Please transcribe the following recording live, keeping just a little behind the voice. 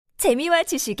재미와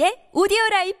지식의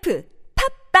오디오라이프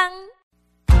팝빵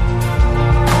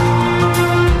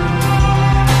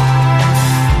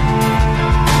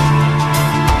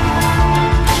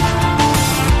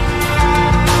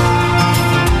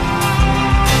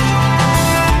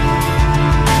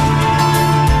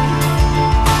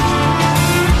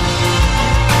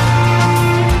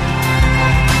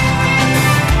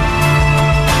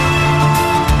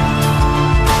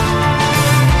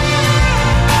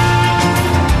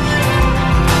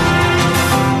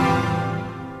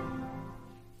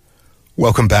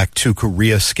Welcome back to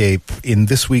Koreascape. In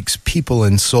this week's People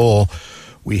in Seoul,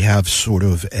 we have sort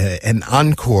of an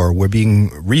encore. We're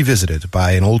being revisited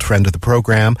by an old friend of the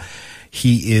program.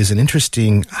 He is an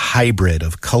interesting hybrid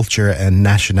of culture and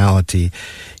nationality.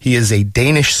 He is a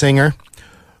Danish singer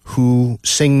who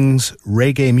sings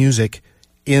reggae music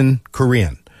in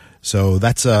Korean. So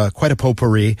that's quite a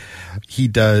potpourri. He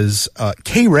does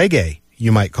K-reggae,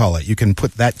 you might call it. You can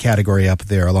put that category up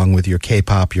there along with your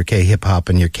K-pop, your K-hip-hop,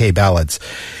 and your K-ballads.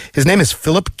 His name is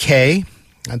Philip K.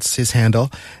 That's his handle.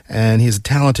 And he's a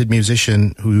talented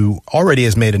musician who already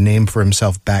has made a name for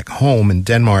himself back home in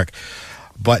Denmark.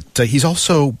 But he's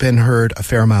also been heard a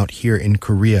fair amount here in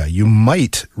Korea. You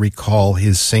might recall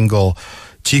his single,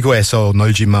 지구에서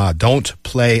놀지 마, Don't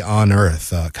Play on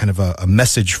Earth, kind of a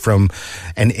message from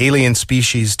an alien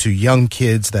species to young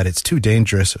kids that it's too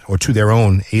dangerous, or to their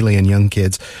own alien young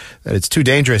kids, that it's too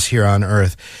dangerous here on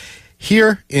Earth.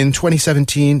 Here in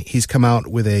 2017, he's come out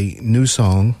with a new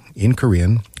song in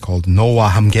Korean called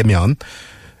너와 함께면,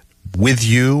 With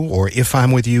You, or If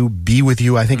I'm With You, Be With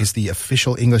You, I think is the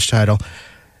official English title.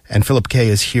 And Philip K.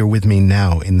 is here with me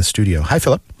now in the studio. Hi,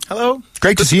 Philip. Hello.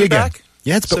 Great to see you again. Back.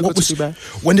 Yeah, it's so good to be back.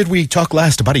 When did we talk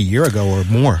last? About a year ago or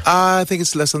more? I think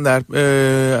it's less than that.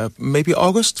 Maybe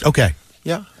August. Okay.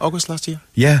 Yeah, August last year.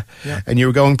 Yeah. And you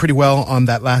were going pretty well on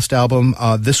that last album.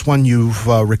 This one you've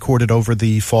recorded over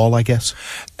the fall, I guess?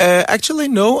 Actually,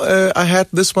 no. I had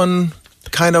this one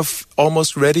kind of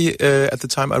almost ready at the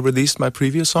time I released my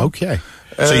previous song. Okay.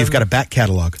 So you've got a back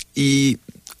catalog.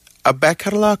 A back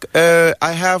catalog.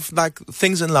 I have like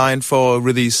things in line for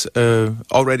release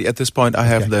already at this point. I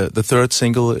have the third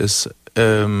single is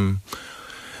gonna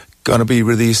be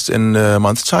released in a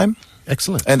month's time.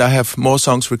 Excellent. And I have more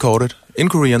songs recorded in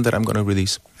Korean that I'm gonna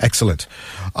release. Excellent.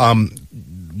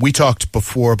 We talked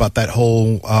before about that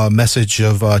whole message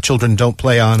of children don't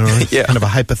play on Earth, kind of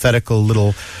a hypothetical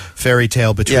little fairy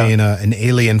tale between an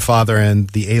alien father and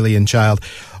the alien child.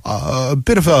 A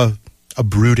bit of a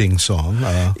brooding song.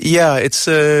 It's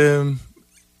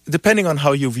depending on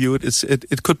how you view it.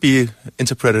 It could be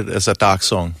interpreted as a dark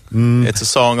song. It's a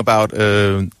song about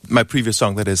my previous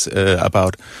song that is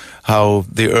about how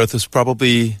the Earth is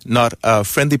probably not a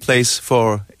friendly place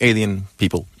for alien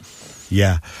people.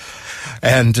 Yeah.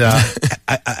 And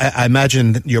I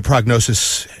imagine that your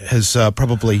prognosis has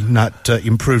probably not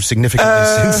improved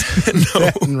significantly since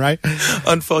then, right?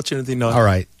 Unfortunately not. All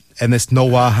right. And this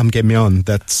너와 함께면,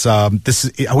 that's this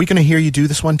is, are we going to hear you do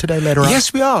this one today later on?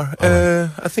 Yes, we are. Right.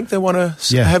 I think they want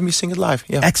to have me sing it live.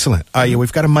 Yeah. Excellent.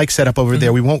 We've got a mic set up over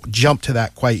there. We won't jump to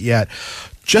that quite yet.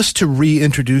 Just to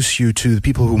reintroduce you to the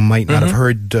people who might not have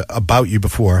heard about you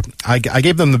before, I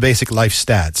gave them the basic life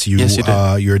stats. Yes, you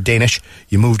did. You're Danish.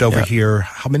 You moved over here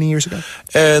how many years ago?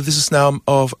 This is now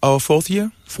of our fourth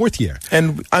year. Fourth year.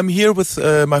 And I'm here with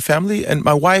my family, and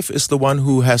my wife is the one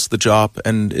who has the job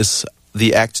and is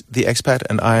the expat,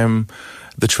 and I am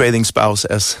the trading spouse,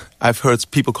 as I've heard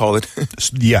people call it.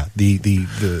 Yeah,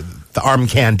 the arm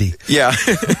candy. Yeah.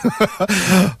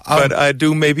 But I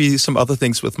do maybe some other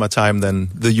things with my time than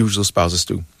the usual spouses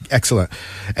do. Excellent.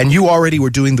 And you already were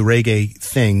doing the reggae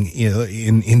thing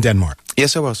in Denmark.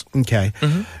 Yes, I was. Okay.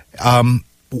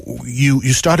 You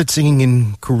started singing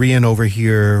in Korean over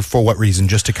here for what reason?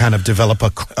 Just to kind of develop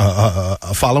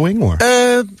a following, or?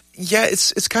 Yeah,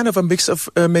 it's kind of a mix of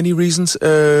many reasons.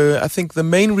 I think the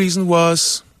main reason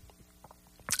was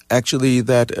actually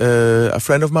that a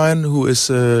friend of mine who is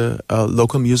a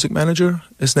local music manager,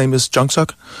 his name is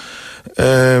Jungsuk,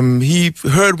 he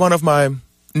heard one of my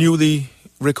newly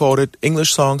recorded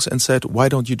English songs and said, why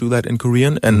don't you do that in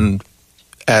Korean? And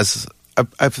as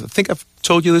I think I've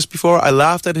told you this before, I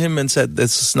laughed at him and said,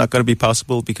 this is not going to be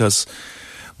possible because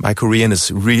my Korean is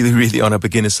really, really on a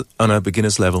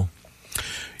beginner's level.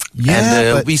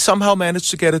 Yeah, and we somehow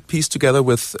managed to get it pieced together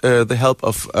with the help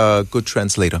of a good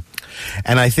translator.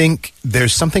 And I think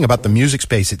there's something about the music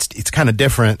space. It's kind of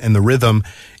different, and the rhythm.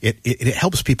 It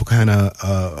helps people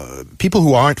people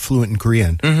who aren't fluent in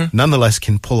Korean, nonetheless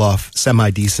can pull off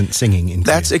semi-decent singing in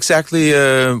Korean. That's exactly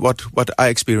what I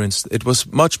experienced. It was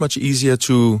much easier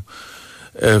to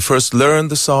first learn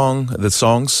the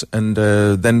songs, and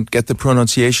then get the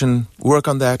pronunciation, work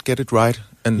on that, get it right,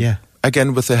 and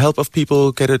again, with the help of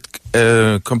people, get it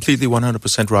completely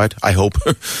 100% right, I hope.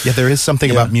 Yeah, there is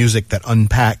something about music that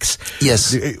unpacks.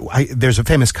 Yes. There's a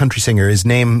famous country singer, his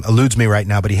name eludes me right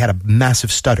now, but he had a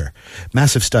massive stutter,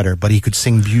 but he could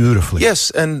sing beautifully.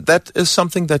 Yes, and that is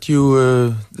something that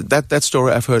you, that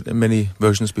story I've heard in many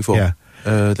versions before. Yeah.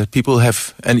 That people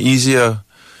have an easier...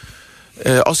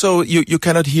 also, you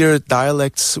cannot hear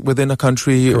dialects within a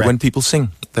country when people sing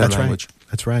their language. Right.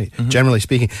 That's right. Mm-hmm. Generally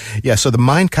speaking. Yeah, so the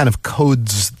mind kind of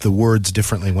codes the words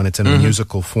differently when it's in a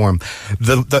musical form.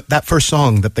 That first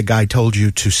song that the guy told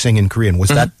you to sing in Korean, was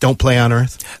that Don't Play on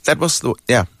Earth? That was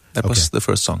was the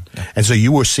first song. Yeah. And so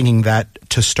you were singing that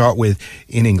to start with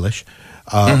in English.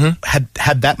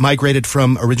 Had that migrated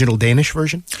from original Danish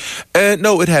version?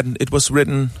 No, it hadn't. It was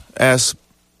written as...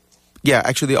 Yeah,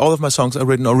 actually, all of my songs are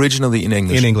written originally in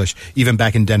English. In English. Even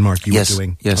back in Denmark you were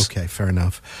doing? Yes. Okay, fair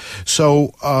enough.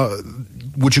 So,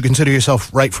 would you consider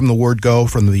yourself, right from the word go,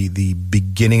 from the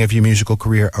beginning of your musical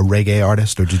career, a reggae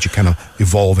artist, or did you kind of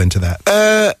evolve into that?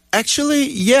 Actually,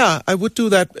 yeah, I would do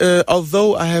that,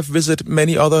 although I have visited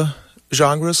many other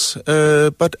genres,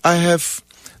 but I have...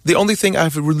 The only thing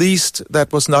I've released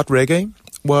that was not reggae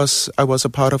was I was a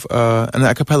part of an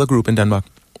a cappella group in Denmark.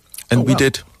 And we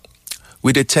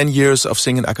did 10 years of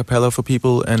singing a cappella for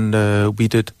people, and we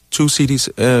did 2 CDs,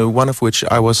 one of which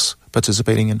I was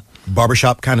participating in.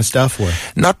 Barbershop kind of stuff? Or?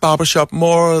 Not barbershop,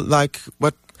 more like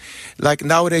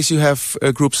nowadays you have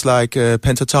groups like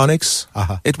Pentatonics.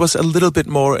 It was a little bit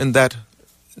more in that,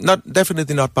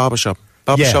 definitely not barbershop.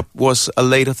 Barbershop was a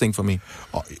later thing for me.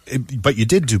 But you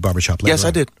did do barbershop later Yes, on.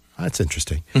 I did. That's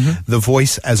interesting. The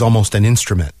voice as almost an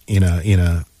instrument in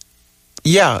a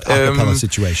a cappella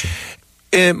situation.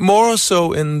 More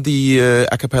so in the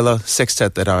a cappella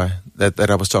sextet that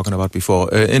I was talking about before.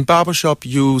 In barbershop,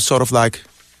 you sort of like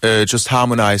just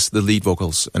harmonize the lead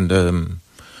vocals and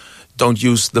don't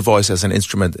use the voice as an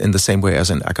instrument in the same way as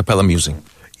in a cappella music.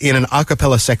 In an a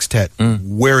cappella sextet,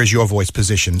 where is your voice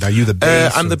positioned? Are you the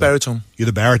bass? I'm the baritone. You're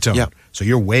the baritone? Yeah. So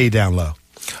you're way down low.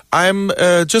 I'm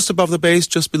just above the bass,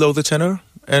 just below the tenor,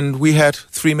 and we had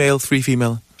 3 male, 3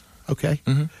 female. Okay,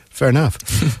 fair enough.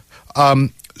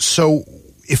 So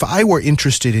if I were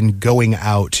interested in going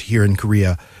out here in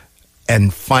Korea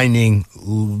and finding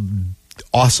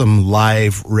awesome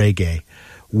live reggae,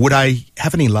 would I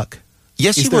have any luck?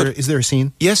 Yes, you would. Is there a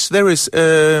scene? Yes, there is.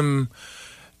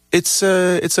 It's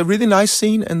a really nice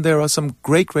scene, and there are some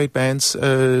great bands.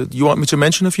 You want me to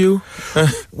mention a few?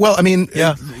 Well, I mean...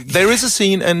 Yeah, there is a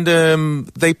scene, and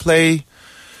they play...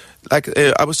 Like,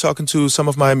 I was talking to some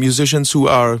of my musicians who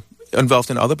are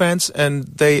involved in other bands, and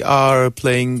they are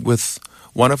playing with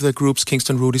one of their groups,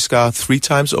 Kingston Rudy Ska, 3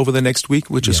 times over the next week,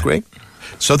 which is great.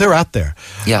 So they're out there.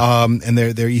 Yeah. And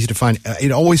they're easy to find.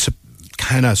 It always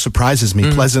kind of surprises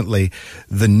me pleasantly,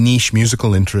 the niche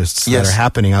musical interests that are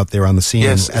happening out there on the scene.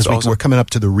 Yes, as we're coming up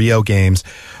to the Rio Games,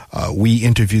 we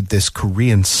interviewed this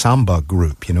Korean samba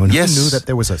group, and who knew that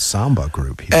there was a samba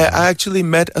group here? I actually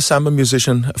met a samba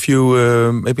musician a few,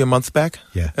 maybe a month back.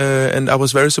 Yeah. And I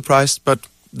was very surprised, but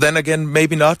then again,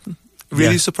 maybe not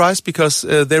really surprised, because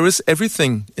there is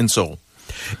everything in Seoul.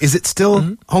 Is it still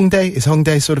Hongdae? Is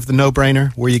Hongdae sort of the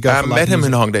no-brainer where you go? I met him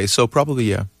in Hongdae, so probably,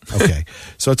 yeah. Okay,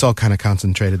 so it's all kind of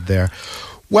concentrated there.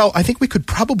 Well, I think we could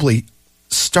probably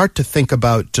start to think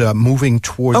about moving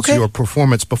towards your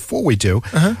performance. Before we do,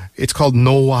 it's called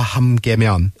Noa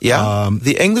Hamgemeon. Yeah,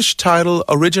 the English title,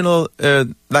 original,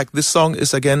 like this song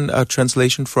is again a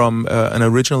translation from an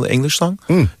original English song.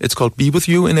 It's called Be With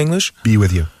You in English. Be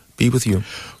With You. Be With You.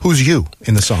 Who's you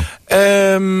in the song?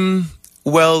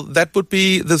 Well, that would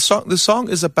be the song. The song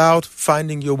is about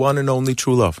finding your one and only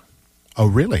true love. Oh,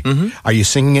 really? Are you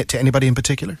singing it to anybody in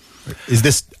particular? Is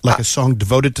this like a song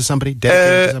devoted to somebody,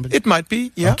 dedicated to somebody? It might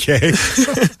be, yeah. Okay.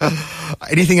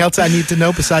 Anything else I need to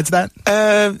know besides that?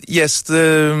 Yes,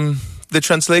 the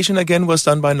translation again was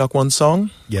done by Nok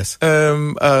Song. Yes.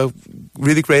 A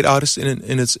really great artist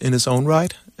in his own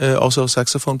right. Also a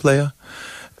saxophone player.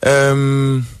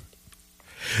 When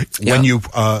you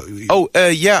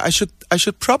I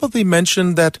should probably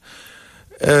mention that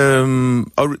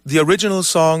the original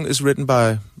song is written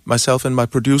by myself and my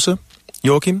producer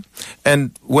Joachim,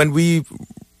 and when we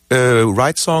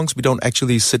write songs, we don't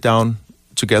actually sit down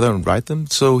together and write them.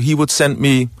 So he would send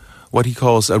me what he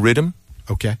calls a rhythm.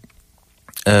 Okay.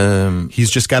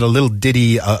 He's just got a little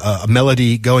ditty, a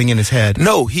melody going in his head.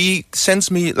 No, he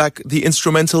sends me like the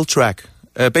instrumental track.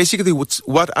 Basically,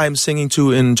 what I'm singing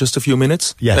to in just a few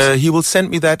minutes. Yes. He will send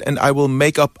me that, and I will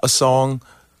make up a song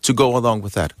to go along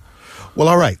with that. Well,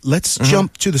 all right. Let's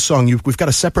jump to the song. We've got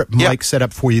a separate mic set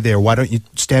up for you there. Why don't you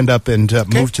stand up and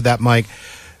move to that mic,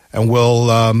 and we'll...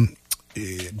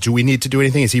 do we need to do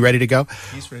anything? Is he ready to go?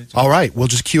 He's ready to All right. We'll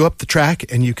just cue up the track,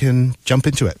 and you can jump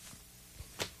into it.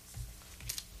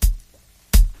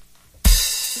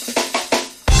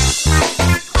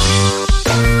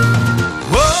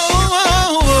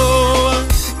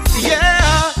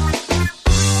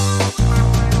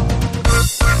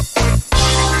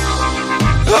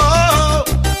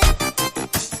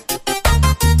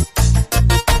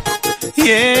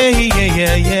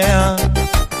 Yeah.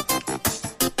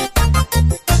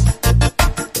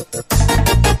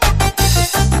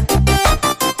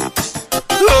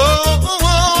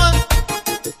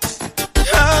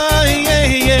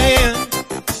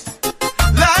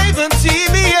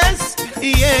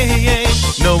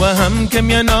 Noah ham kem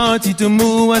ya naughty to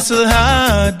move us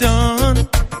hard on.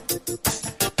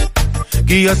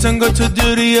 Giyatan go to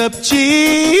dirty up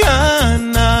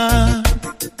Chiana.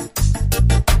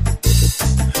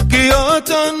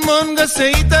 Giyotan monga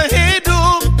seita hedu.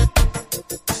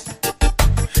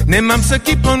 Ne mamsa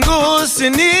keep on go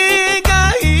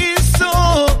siniga iso.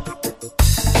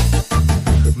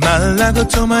 Malago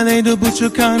to maledo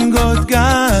buchukan god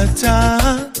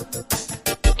gata.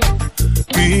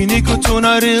 Bini ko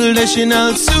tona를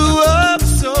대신할 수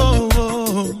없어.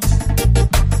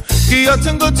 그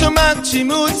어떤 것도 막지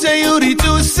못해 우리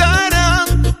두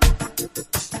사람.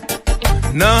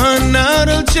 넌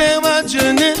나를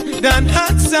채워주는 단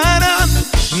한 사람.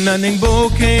 난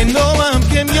행복해 너와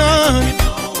함께면.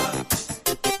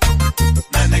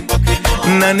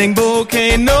 난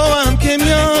행복해 너와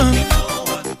함께면.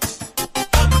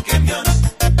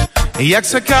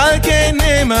 약속할게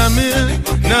내 맘을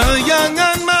널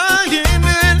향한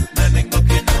마음을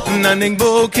난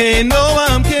행복해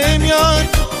너와 함께면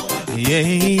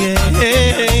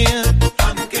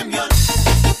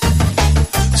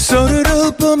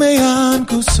서로를 봄에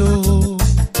안고서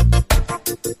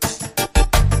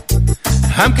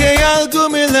함께할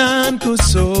꿈을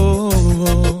안고서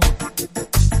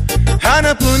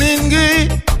하나뿐인 그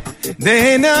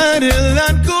내 나를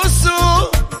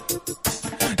안고서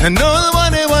난 널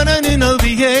원하는 널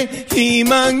위해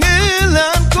희망을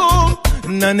안고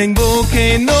난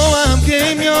행복해 너와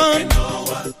함께면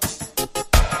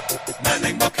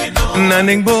난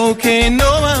행복해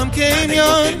너와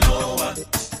함께면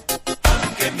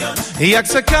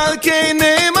약속할게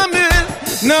내 맘을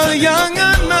널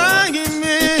향한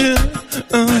마음을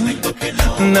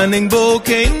난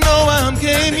행복해 너와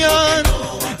함께면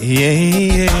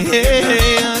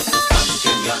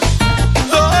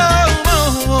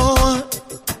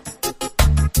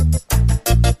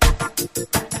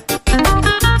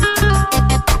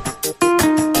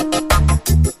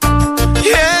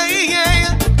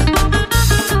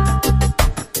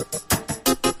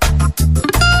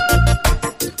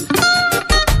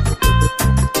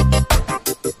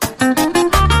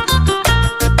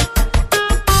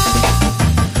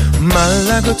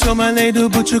말라고 저만 해도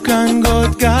부족한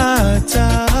것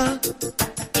같아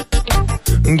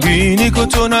귀니고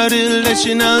또 나를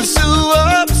대신할 수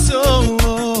없어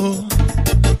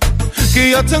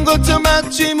그 어떤 것도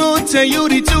막지 못해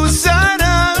우리 두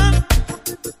사람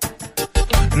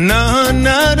넌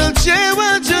나를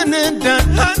채워주는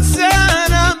단 한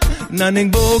사람 난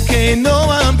행복해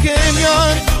너와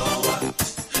함께면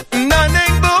난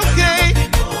행복해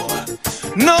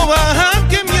너와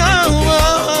함께면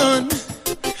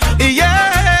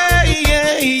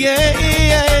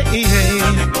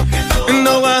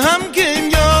너와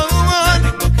함께면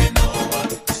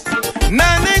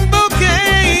난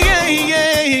행복해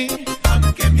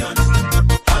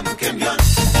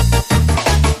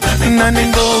난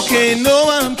행복해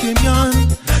너와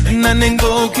함께면 난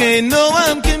행복해 너와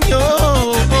함께면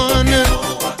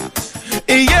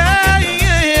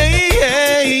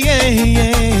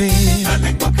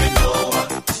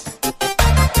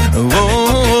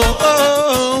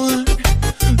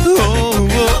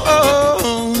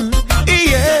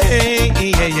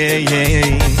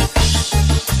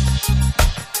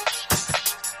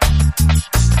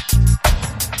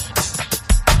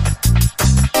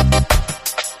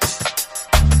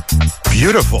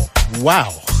Beautiful.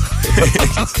 Wow.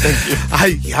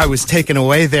 Thank you. I was taken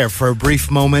away there for a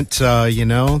brief moment.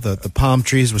 The palm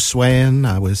trees were swaying.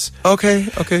 I was okay.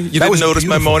 You didn't notice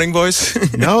my morning voice?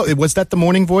 No, was that the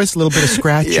morning voice? A little bit of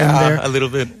scratching there. Yeah, a little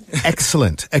bit.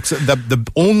 Excellent.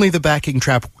 The only the backing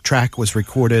track was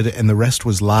recorded, and the rest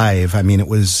was live. I mean, it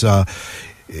was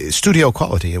studio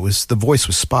quality. The voice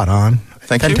was spot on.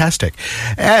 Thank you. Fantastic.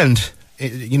 And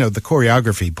the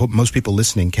choreography, most people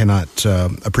listening cannot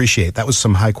appreciate. That was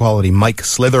some high quality mic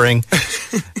slithering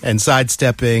and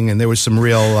sidestepping, and there was some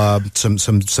real,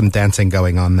 some dancing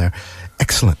going on there.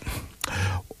 Excellent.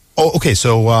 Oh, okay,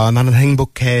 so 나는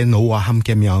행복해 너와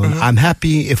함께면 I'm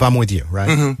happy if I'm with you, right?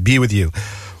 Mm-hmm. Be with you.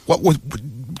 What would,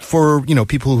 for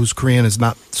people whose Korean is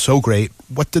not so great,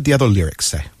 what did the other lyrics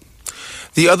say?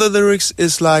 The other lyrics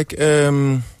is like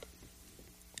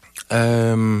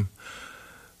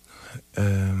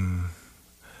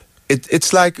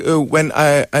it's like when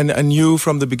I knew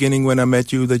from the beginning when I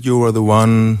met you that you were the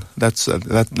one. That's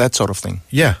that sort of thing.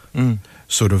 Yeah.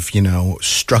 Sort of,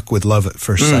 struck with love at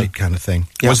first sight kind of thing.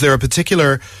 Yeah. Was there a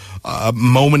particular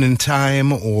moment in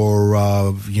time or,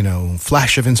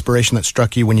 flash of inspiration that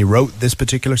struck you when you wrote this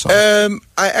particular song?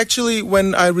 I actually,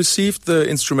 when I received the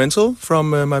instrumental from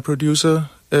my producer,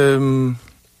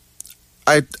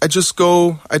 I just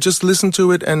listen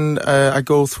to it and I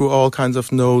go through all kinds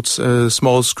of notes,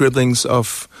 small scribblings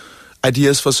of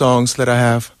ideas for songs that I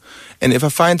have. And if I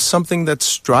find something that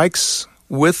strikes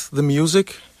with the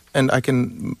music, and I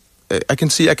can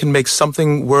see I can make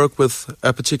something work with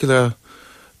a particular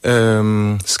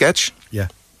sketch. Yeah.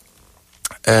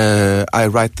 I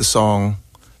write the song.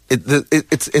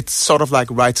 It's sort of like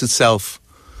writes itself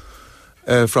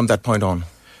from that point on.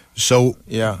 So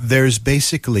there's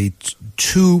basically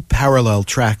two parallel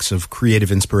tracks of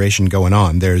creative inspiration going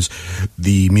on. There's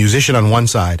the musician on one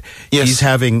side. Yes. He's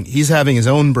having his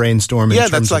own brainstorm in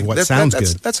terms of what sounds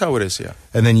good. That's how it is, yeah.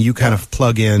 And then you kind of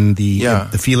plug in the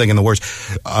feeling and the words.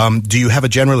 Do you have a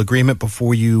general agreement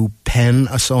before you pen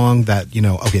a song that,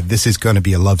 okay, this is going to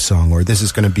be a love song or this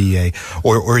is going to be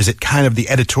or is it kind of the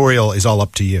editorial is all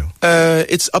up to you?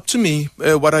 It's up to me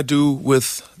what I do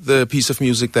with the piece of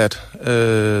music that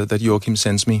Joachim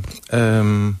sends me.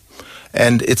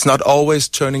 And it's not always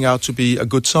turning out to be a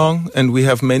good song. And we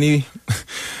have many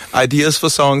ideas for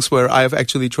songs where I've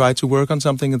actually tried to work on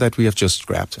something that we have just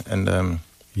scrapped. And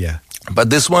but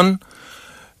this one,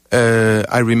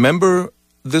 I remember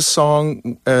this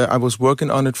song. I was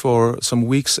working on it for some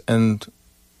weeks, and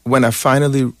when I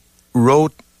finally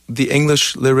wrote the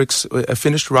English lyrics, I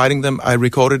finished writing them. I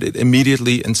recorded it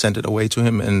immediately and sent it away to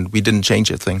him, and we didn't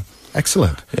change a thing.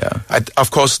 Excellent. Yeah. I,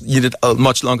 of course, needed a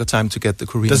much longer time to get the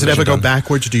Korean Does it ever go done.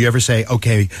 backwards? Do you ever say,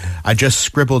 okay, I just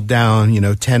scribbled down,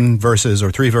 10 verses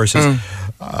or 3 verses.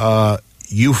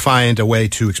 You find a way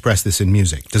to express this in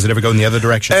music. Does it ever go in the other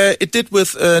direction? It did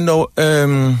with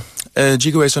Jigueso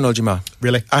Nojima.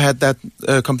 Really? I had that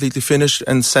completely finished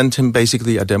and sent him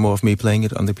basically a demo of me playing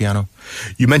it on the piano.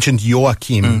 You mentioned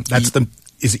Joachim.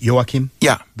 Is it Joachim?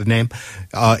 Yeah. The name?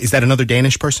 Is that another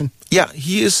Danish person? Yeah,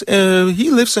 he is. He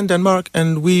lives in Denmark,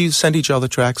 and we send each other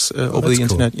tracks over the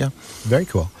internet. Cool. Yeah. Very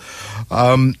cool.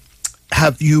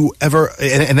 Have you ever?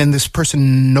 And then this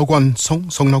person, Nogwan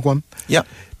Song Nogwan. Yeah.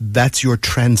 That's your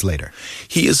translator.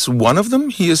 He is one of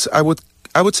them. He is. I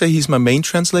would say he's my main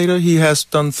translator. He has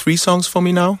done 3 songs for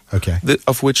me now. Okay.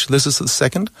 Of which this is the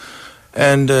second,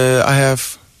 and I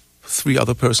have 3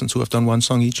 other persons who have done 1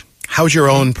 song each. How's your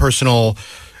own personal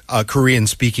Korean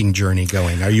speaking journey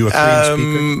going? Are you a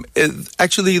Korean speaker?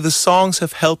 Actually, the songs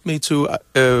have helped me to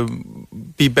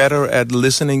be better at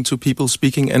listening to people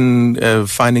speaking and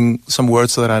finding some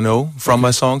words that I know from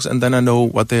my songs, and then I know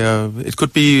what they are. It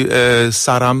could be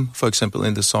saram, for example,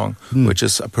 in the song, which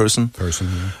is a person.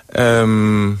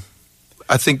 Yeah.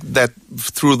 I think that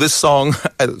through this song,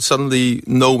 I suddenly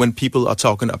know when people are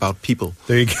talking about people.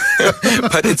 There you go.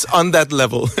 But it's on that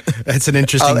level. That's an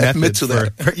interesting method. I'll admit to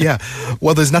that. Yeah.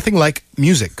 Well, there's nothing like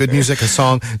music, good music, a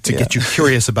song, to get you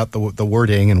curious about the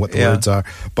wording and what the words are.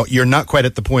 But you're not quite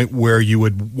at the point where you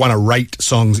would want to write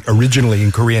songs originally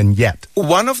in Korean yet.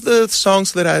 One of the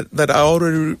songs that I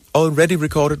already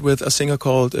recorded with a singer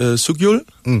called Sugyul,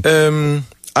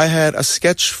 I had a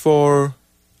sketch for...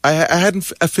 I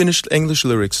hadn't finished English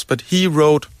lyrics, but he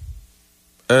wrote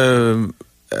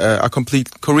a complete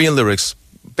Korean lyrics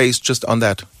based just on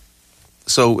that.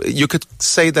 So you could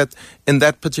say that in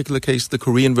that particular case, the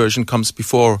Korean version comes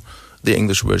before the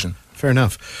English version. Fair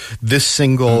enough. This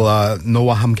single,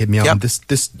 너와 함께면,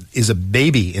 this is a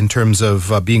baby in terms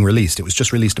of being released. It was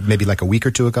just released maybe like a week or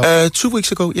 2 ago? 2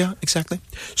 weeks ago, yeah, exactly.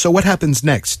 So what happens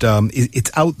next? It's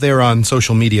out there on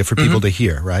social media for people to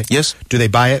hear, right? Yes. Do they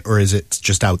buy it or is it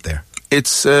just out there?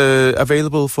 It's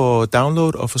available for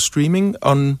download or for streaming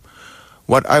on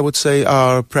what I would say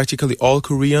are practically all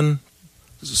Korean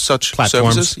such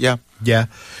platforms. Services. Yeah. Yeah,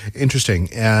 interesting.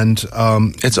 And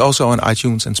it's also on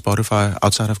iTunes and Spotify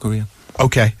outside of Korea.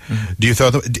 Okay. Do you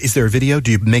is there a video? Do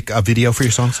you make a video for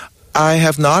your songs? I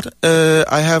have not.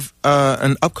 I have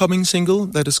an upcoming single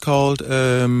that is called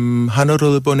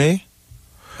Hanorul Bonnet.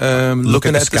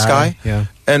 looking at the sky, yeah.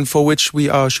 and for which we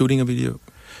are shooting a video.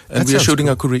 And we are shooting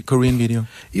a Korean video.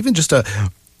 Even just a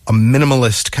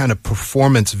minimalist kind of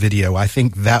performance video, I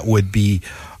think that would be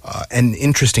an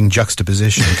interesting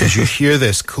juxtaposition, because you hear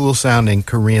this cool-sounding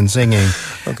Korean singing,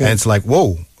 and it's like,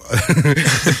 whoa,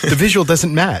 the visual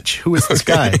doesn't match. Who is this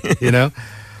guy, you know?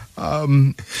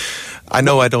 I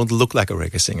know I don't look like a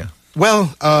reggae singer.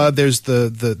 Well, there's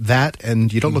that,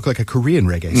 and you don't look like a Korean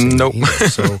reggae singer. Nope. Either,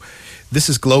 so this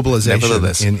is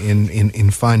globalization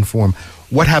in fine form.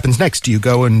 What happens next? Do you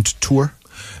go and tour?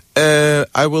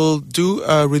 I will do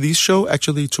a release show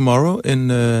actually tomorrow in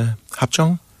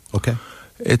Hapjeong. Okay.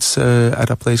 It's at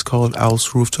a place called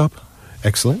Owl's Rooftop.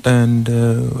 Excellent. And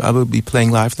I will be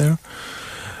playing live there.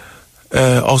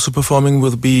 Also performing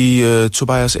will be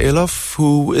Tobias Elof,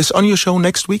 who is on your show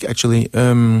next week actually,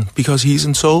 because he's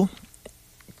in Seoul.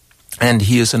 And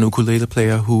he is an ukulele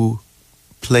player who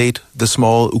played the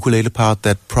small ukulele part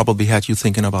that probably had you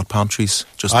thinking about palm trees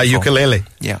just before. Ukulele.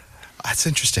 Yeah. That's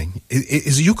interesting.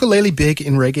 Is ukulele big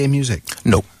in reggae music?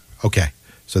 No. Okay.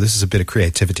 So this is a bit of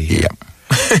creativity here.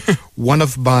 Yeah. One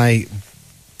of my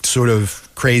sort of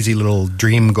crazy little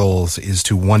dream goals is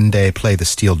to one day play the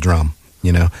steel drum,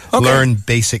 you know? Okay. Learn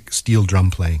basic steel drum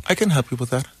playing. I can help you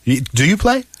with that. Do you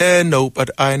play? No,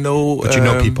 but I know... But you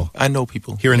know people? I know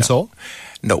people. Here in Seoul?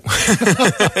 No.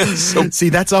 So, see,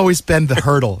 that's always been the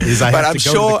hurdle. I'm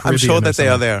sure that they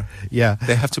are there. Yeah,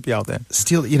 they have to be out there.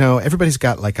 Still, you know, everybody's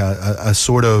got like a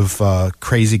sort of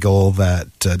crazy goal that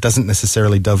doesn't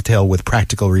necessarily dovetail with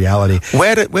practical reality.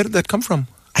 Where did that come from?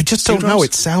 I just don't know.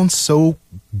 It sounds so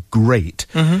great,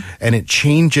 and it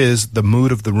changes the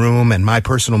mood of the room and my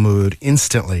personal mood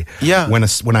instantly. Yeah.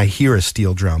 When I hear a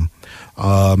steel drum.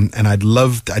 And I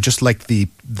just like the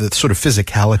sort of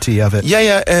physicality of it.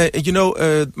 Yeah.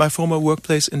 My former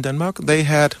workplace in Denmark,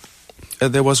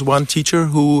 there was one teacher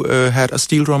who had a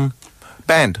steel drum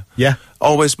band. Yeah.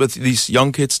 Always with these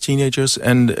young kids, teenagers,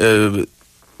 and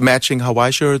matching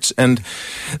Hawaii shirts. And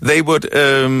they would,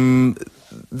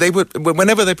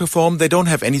 whenever they perform, they don't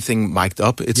have anything mic'd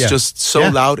up. It's just so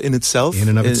loud in itself. In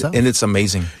and of itself. And it's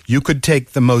amazing. You could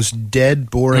take the most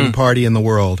dead, boring party in the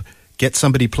world, get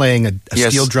somebody playing a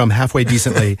steel drum halfway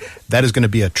decently, that is going to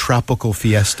be a tropical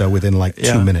fiesta within like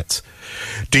 2 minutes.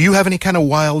 Do you have any kind of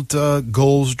wild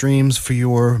goals, dreams for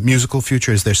your musical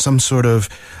future? Is there some sort of,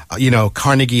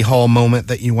 Carnegie Hall moment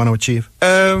that you want to achieve?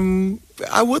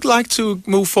 I would like to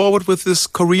move forward with this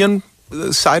Korean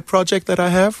side project that I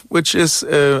have, which is,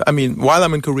 while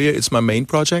I'm in Korea, it's my main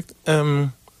project.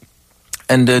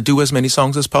 And do as many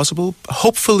songs as possible.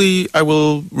 Hopefully, I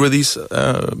will release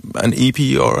an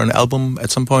EP or an album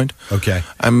at some point. Okay.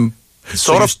 I'm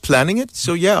sort of planning it,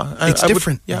 so yeah. It's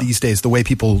different these days, the way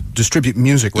people distribute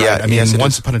music, right? Yeah,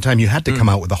 once upon a time, you had to come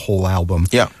out with a whole album.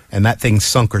 Yeah. And that thing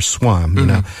sunk or swam, you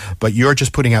know? But you're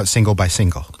just putting out single by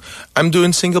single. I'm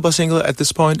doing single by single at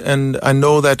this point, and I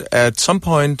know that at some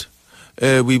point,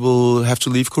 we will have to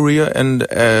leave Korea, and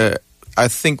I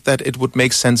think that it would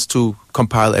make sense to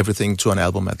compile everything to an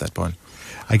album at that point.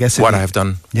 I guess what I have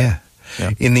done. Yeah.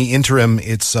 In the interim,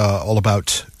 it's all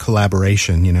about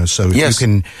collaboration, so if you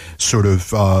can sort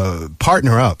of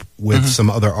partner up with some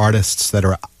other artists that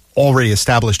are already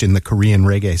established in the Korean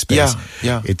reggae space,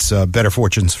 it's better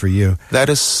fortunes for you. That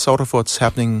is sort of what's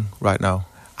happening right now.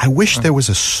 I wish there was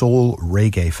a Seoul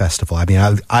reggae festival.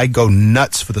 I go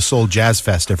nuts for the Seoul Jazz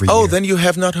Fest every year. Oh, then you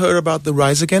have not heard about the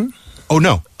Rise Again? Oh,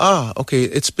 no. Okay.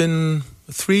 It's been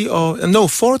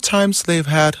 4 times they've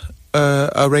had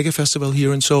a reggae festival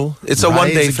here in Seoul. It's a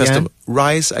one-day festival.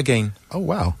 Rise Again. Oh,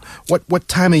 wow. What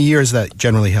time of year is that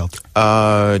generally held?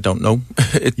 Don't know.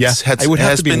 It would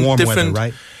have to be warm weather,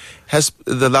 right?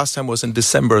 The last time was in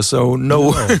December, so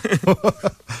no.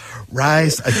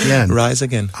 Rise Again. Rise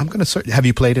Again. I'm going to search. Have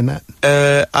you played in that?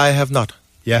 I have not.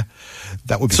 Yeah,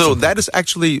 that would be so. That is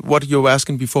actually what you were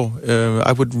asking before.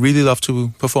 I would really love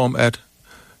to perform at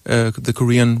the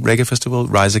Korean reggae festival,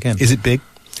 Rise Again. Is it big?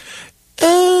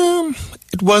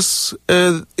 It was.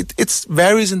 It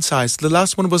varies in size. The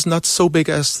last one was not so big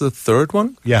as the third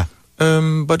one. Yeah.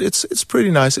 But it's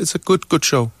pretty nice. It's a good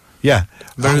show. Yeah.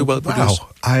 Very well produced.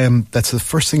 Wow. That's the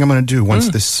first thing I'm going to do once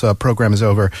this program is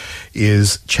over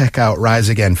is check out Rise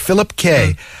Again. Philip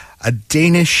K, a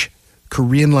Danish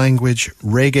Korean language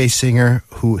reggae singer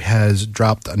who has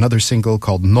dropped another single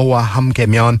called Noa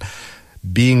Hamkemyeon,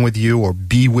 Being With You or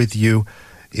Be With You,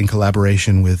 in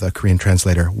collaboration with a Korean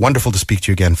translator. Wonderful to speak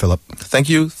to you again, Philip. Thank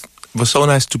you. was so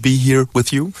nice to be here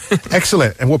with you.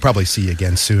 Excellent. And we'll probably see you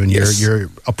again soon. Yes. You're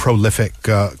a prolific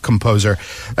composer.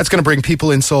 That's going to bring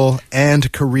People in Seoul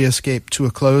and Koreascape to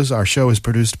a close. Our show is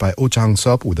produced by Oh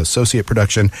Chang-sup with associate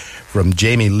production from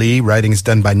Jamie Lee. Writing is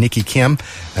done by Nikki Kim.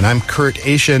 And I'm Kurt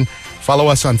Asian. Follow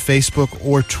us on Facebook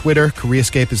or Twitter.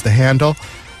 Koreascape is the handle.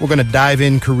 We're going to dive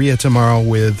in Korea tomorrow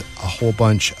with a whole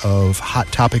bunch of hot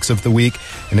topics of the week.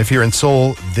 And if you're in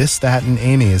Seoul, This, That, and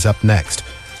Amy is up next.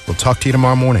 We'll talk to you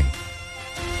tomorrow morning.